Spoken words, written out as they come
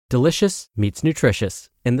Delicious meets nutritious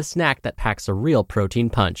in the snack that packs a real protein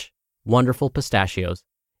punch. Wonderful Pistachios.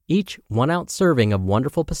 Each 1-ounce serving of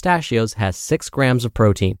Wonderful Pistachios has 6 grams of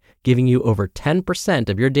protein, giving you over 10%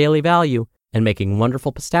 of your daily value and making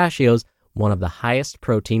Wonderful Pistachios one of the highest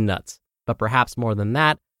protein nuts. But perhaps more than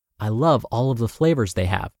that, I love all of the flavors they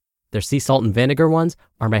have. Their sea salt and vinegar ones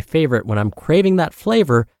are my favorite when I'm craving that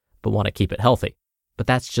flavor but want to keep it healthy. But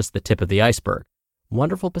that's just the tip of the iceberg.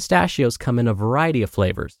 Wonderful Pistachios come in a variety of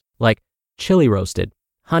flavors, like chili roasted,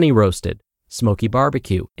 honey roasted, smoky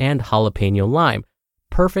barbecue, and jalapeno lime,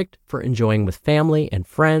 perfect for enjoying with family and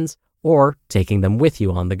friends or taking them with you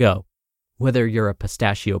on the go. Whether you're a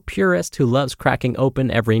pistachio purist who loves cracking open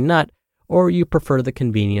every nut, or you prefer the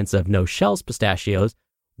convenience of no-shells pistachios,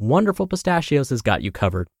 Wonderful Pistachios has got you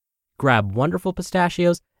covered. Grab Wonderful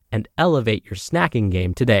Pistachios and elevate your snacking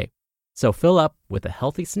game today. So fill up with a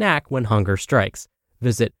healthy snack when hunger strikes.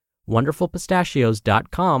 Visit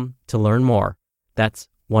wonderfulpistachios.com to learn more. That's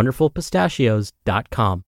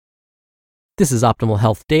wonderfulpistachios.com. This is Optimal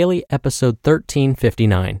Health Daily, episode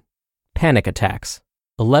 1359. Panic Attacks.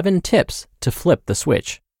 11 Tips to Flip the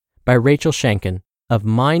Switch by Rachel Shanken of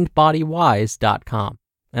MindBodyWise.com.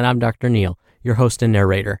 And I'm Dr. Neil, your host and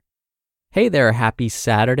narrator. Hey there, happy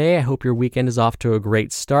Saturday. I hope your weekend is off to a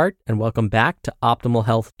great start, and welcome back to Optimal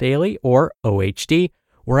Health Daily, or OHD,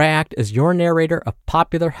 where I act as your narrator of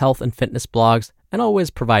popular health and fitness blogs and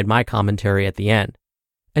always provide my commentary at the end.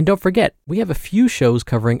 And don't forget, we have a few shows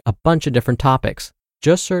covering a bunch of different topics.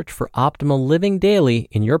 Just search for Optimal Living Daily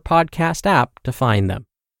in your podcast app to find them.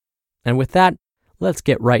 And with that, let's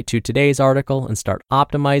get right to today's article and start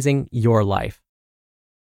optimizing your life.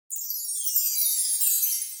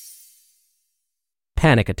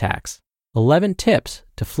 Panic Attacks. 11 Tips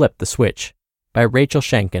to Flip the Switch by Rachel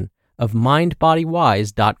Shanken of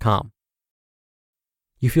MindBodyWise.com.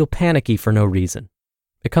 You feel panicky for no reason.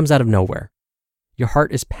 It comes out of nowhere. Your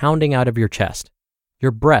heart is pounding out of your chest. Your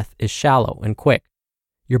breath is shallow and quick.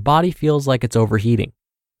 Your body feels like it's overheating.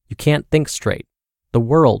 You can't think straight. The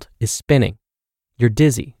world is spinning. You're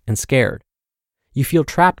dizzy and scared. You feel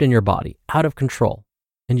trapped in your body, out of control,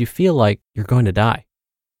 and you feel like you're going to die.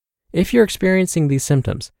 If you're experiencing these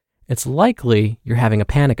symptoms, it's likely you're having a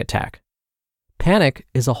panic attack. Panic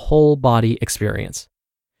is a whole body experience.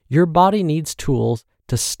 Your body needs tools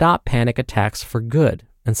to stop panic attacks for good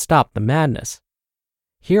and stop the madness.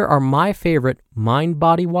 Here are my favorite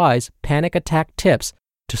MindBodyWise panic attack tips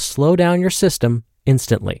to slow down your system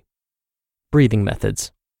instantly. Breathing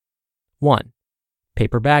methods. 1.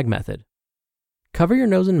 Paper bag method. Cover your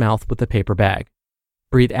nose and mouth with a paper bag.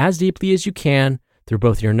 Breathe as deeply as you can through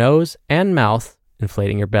both your nose and mouth,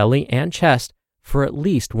 inflating your belly and chest for at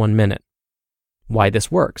least 1 minute. Why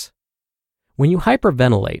this works. When you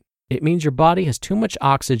hyperventilate, it means your body has too much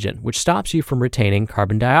oxygen, which stops you from retaining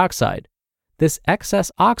carbon dioxide. This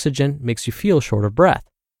excess oxygen makes you feel short of breath.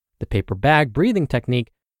 The paper bag breathing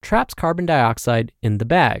technique traps carbon dioxide in the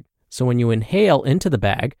bag, so when you inhale into the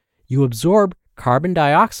bag, you absorb carbon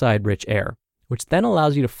dioxide-rich air, which then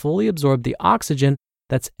allows you to fully absorb the oxygen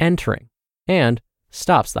that's entering and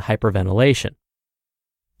stops the hyperventilation.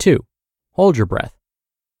 2. Hold your breath.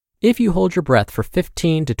 If you hold your breath for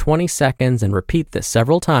 15 to 20 seconds and repeat this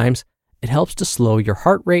several times, it helps to slow your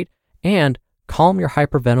heart rate and calm your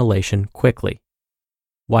hyperventilation quickly.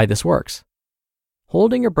 Why this works.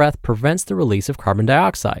 Holding your breath prevents the release of carbon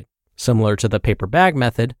dioxide. Similar to the paper bag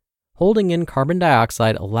method, holding in carbon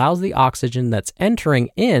dioxide allows the oxygen that's entering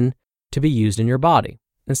in to be used in your body,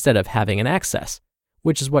 instead of having an excess,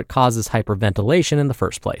 which is what causes hyperventilation in the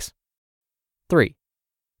first place. 3.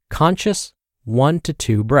 Conscious 1 to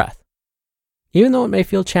 2 breath. Even though it may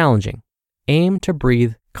feel challenging, aim to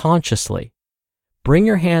breathe consciously. Bring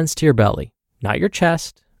your hands to your belly, not your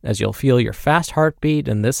chest, as you'll feel your fast heartbeat,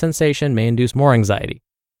 and this sensation may induce more anxiety.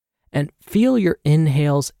 And feel your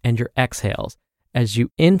inhales and your exhales as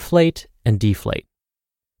you inflate and deflate.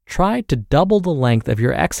 Try to double the length of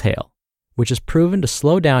your exhale, which is proven to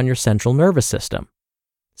slow down your central nervous system.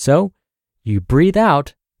 So, you breathe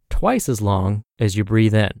out twice as long as you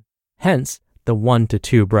breathe in, hence the 1 to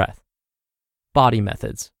 2 breath. Body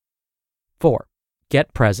methods. 4.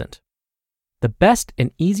 Get present. The best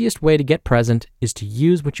and easiest way to get present is to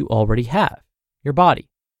use what you already have, your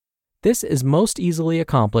body. This is most easily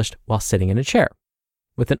accomplished while sitting in a chair.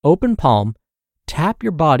 With an open palm, tap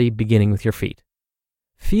your body beginning with your feet.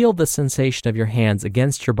 Feel the sensation of your hands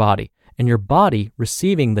against your body and your body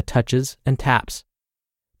receiving the touches and taps.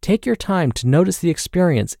 Take your time to notice the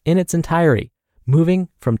experience in its entirety, moving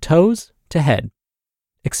from toes to head.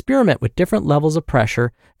 Experiment with different levels of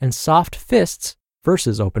pressure and soft fists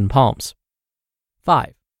versus open palms.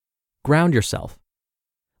 5. Ground yourself.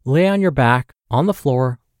 lay on your back on the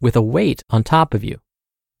floor with a weight on top of you.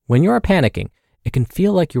 When you are panicking, it can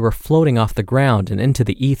feel like you are floating off the ground and into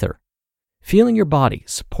the ether. Feeling your body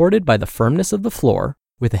supported by the firmness of the floor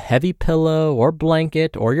with a heavy pillow or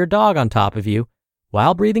blanket or your dog on top of you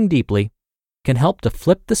while breathing deeply can help to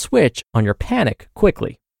flip the switch on your panic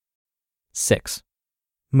quickly. 6.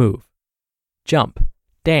 Move. Jump,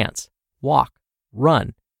 dance, walk,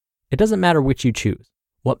 run. It doesn't matter which you choose.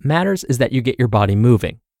 What matters is that you get your body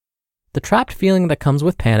moving. The trapped feeling that comes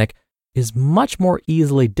with panic is much more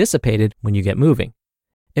easily dissipated when you get moving.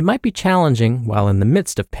 It might be challenging while in the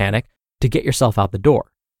midst of panic to get yourself out the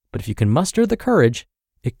door, but if you can muster the courage,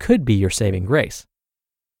 it could be your saving grace.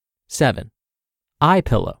 7. Eye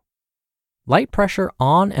pillow. Light pressure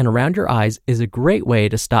on and around your eyes is a great way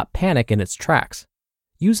to stop panic in its tracks.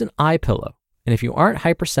 Use an eye pillow, and if you aren't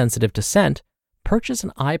hypersensitive to scent, purchase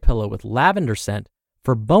an eye pillow with lavender scent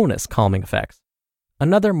for bonus calming effects.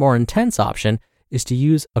 Another more intense option is to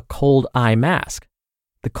use a cold eye mask.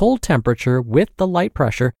 The cold temperature with the light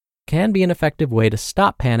pressure can be an effective way to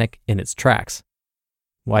stop panic in its tracks.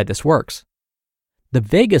 Why this works? The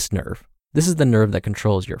vagus nerve, this is the nerve that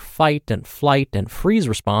controls your fight and flight and freeze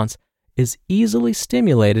response, is easily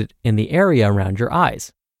stimulated in the area around your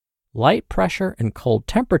eyes. Light pressure and cold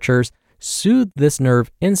temperatures soothe this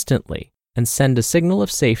nerve instantly and send a signal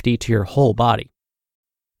of safety to your whole body.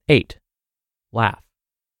 8. Laugh.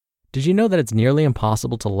 Did you know that it's nearly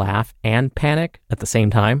impossible to laugh and panic at the same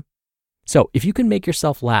time? So if you can make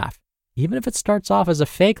yourself laugh, even if it starts off as a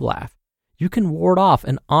fake laugh, you can ward off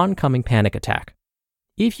an oncoming panic attack.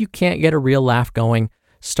 If you can't get a real laugh going,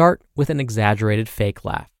 start with an exaggerated fake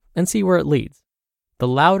laugh and see where it leads. The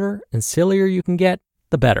louder and sillier you can get,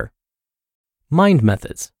 the better. Mind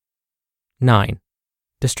methods. 9.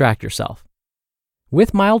 Distract yourself.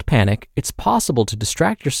 With mild panic, it's possible to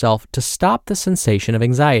distract yourself to stop the sensation of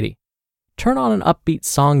anxiety. Turn on an upbeat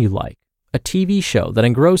song you like, a TV show that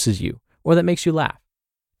engrosses you, or that makes you laugh.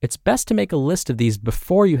 It's best to make a list of these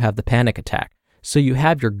before you have the panic attack, so you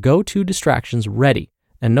have your go-to distractions ready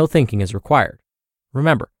and no thinking is required.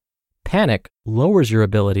 Remember, panic lowers your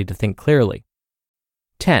ability to think clearly.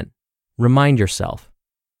 10. Remind yourself.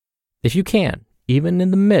 If you can, even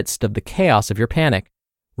in the midst of the chaos of your panic,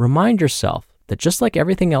 remind yourself that just like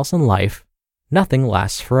everything else in life, nothing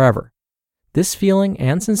lasts forever. This feeling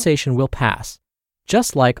and sensation will pass,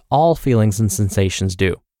 just like all feelings and sensations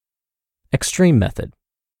do. Extreme method.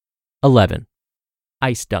 11.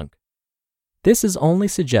 Ice dunk. This is only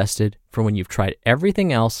suggested for when you've tried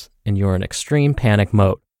everything else and you're in extreme panic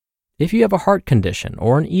mode. If you have a heart condition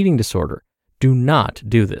or an eating disorder, do not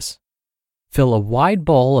do this. Fill a wide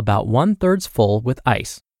bowl about 1/3 full with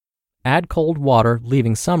ice. Add cold water,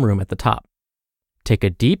 leaving some room at the top. Take a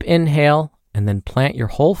deep inhale and then plant your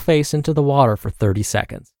whole face into the water for 30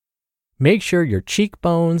 seconds. Make sure your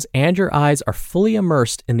cheekbones and your eyes are fully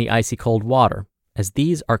immersed in the icy cold water, as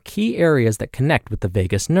these are key areas that connect with the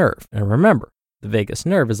vagus nerve. And remember, the vagus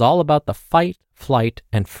nerve is all about the fight, flight,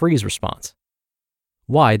 and freeze response.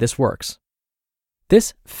 Why this works.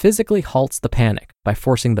 This physically halts the panic by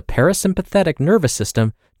forcing the parasympathetic nervous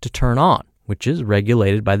system to turn on, which is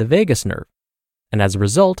regulated by the vagus nerve. And as a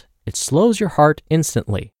result, it slows your heart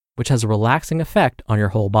instantly, which has a relaxing effect on your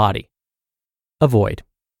whole body. Avoid.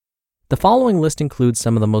 The following list includes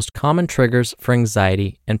some of the most common triggers for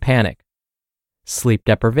anxiety and panic. Sleep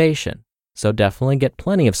deprivation, so definitely get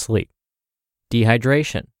plenty of sleep.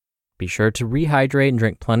 Dehydration, be sure to rehydrate and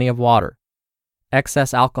drink plenty of water.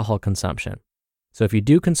 Excess alcohol consumption, so if you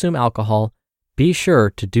do consume alcohol, be sure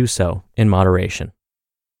to do so in moderation.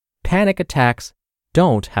 Panic attacks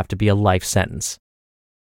don't have to be a life sentence.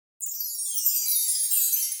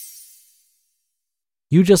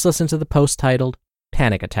 You just listened to the post titled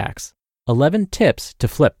Panic Attacks, 11 Tips to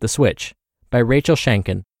Flip the Switch by Rachel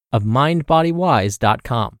Shanken of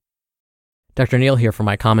MindBodyWise.com. Dr. Neil here for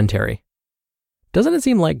my commentary. Doesn't it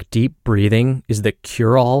seem like deep breathing is the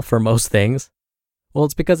cure-all for most things? Well,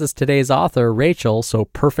 it's because as today's author, Rachel, so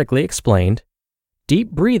perfectly explained,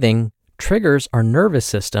 deep breathing triggers our nervous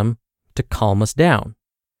system to calm us down.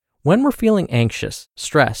 When we're feeling anxious,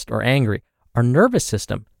 stressed, or angry, our nervous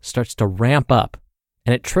system starts to ramp up,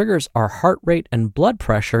 and it triggers our heart rate and blood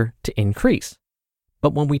pressure to increase.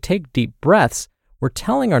 But when we take deep breaths, we're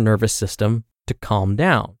telling our nervous system to calm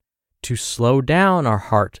down, to slow down our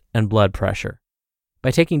heart and blood pressure.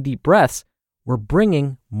 By taking deep breaths, we're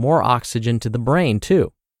bringing more oxygen to the brain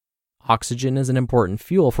too. Oxygen is an important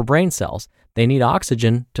fuel for brain cells. They need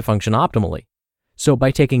oxygen to function optimally. So by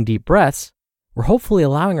taking deep breaths, we're hopefully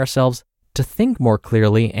allowing ourselves to think more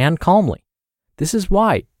clearly and calmly. This is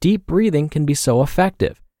why deep breathing can be so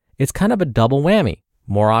effective. It's kind of a double whammy.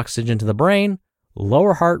 more oxygen to the brain,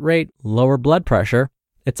 lower heart rate, lower blood pressure.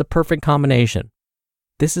 It's a perfect combination.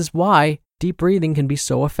 This is why deep breathing can be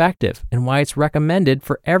so effective and why it's recommended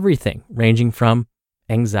for everything, ranging from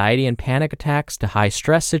anxiety and panic attacks to high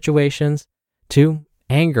stress situations to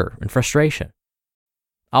anger and frustration.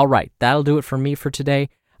 All right, that'll do it for me for today.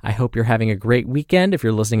 I hope you're having a great weekend if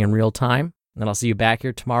you're listening in real time, and I'll see you back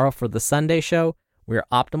here tomorrow for the Sunday show where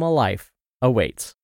optimal life awaits.